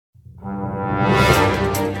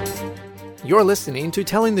You're listening to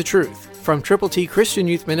Telling the Truth from Triple T Christian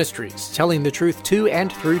Youth Ministries, telling the truth to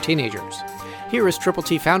and through teenagers. Here is Triple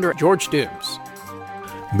T founder George Dooms.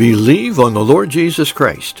 Believe on the Lord Jesus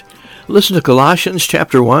Christ. Listen to Colossians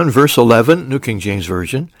chapter 1, verse 11, New King James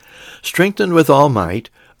Version. Strengthened with all might,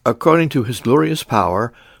 according to his glorious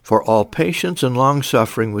power, for all patience and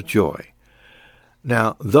long-suffering with joy.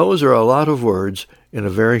 Now, those are a lot of words in a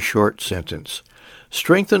very short sentence.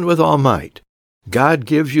 Strengthened with all might. God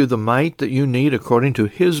gives you the might that you need according to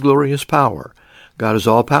his glorious power. God is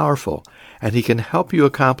all-powerful, and he can help you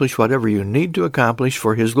accomplish whatever you need to accomplish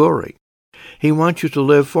for his glory. He wants you to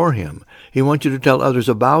live for him. He wants you to tell others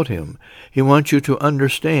about him. He wants you to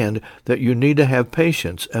understand that you need to have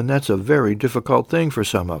patience, and that's a very difficult thing for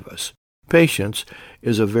some of us. Patience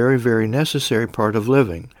is a very, very necessary part of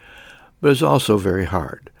living, but it's also very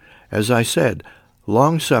hard. As I said,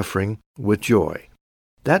 long-suffering with joy.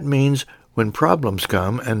 That means when problems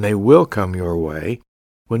come, and they will come your way,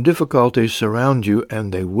 when difficulties surround you,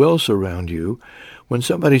 and they will surround you, when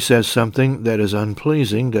somebody says something that is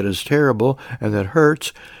unpleasing, that is terrible, and that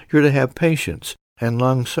hurts, you're to have patience and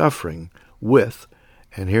long-suffering with,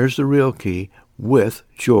 and here's the real key, with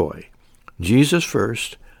joy. Jesus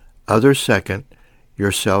first, others second,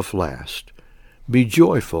 yourself last. Be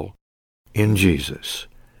joyful in Jesus.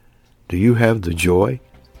 Do you have the joy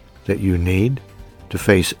that you need to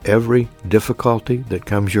face every difficulty that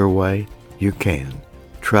comes your way? You can.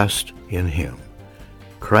 Trust in him.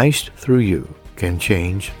 Christ through you can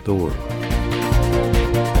change the world.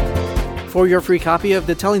 For your free copy of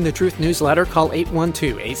the Telling the Truth newsletter, call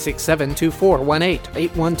 812-867-2418,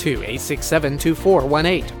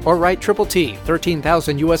 812-867-2418, or write Triple T,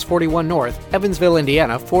 13,000 U.S. 41 North, Evansville,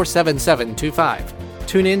 Indiana, 47725.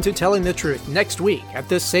 Tune in to Telling the Truth next week at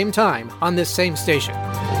this same time on this same station.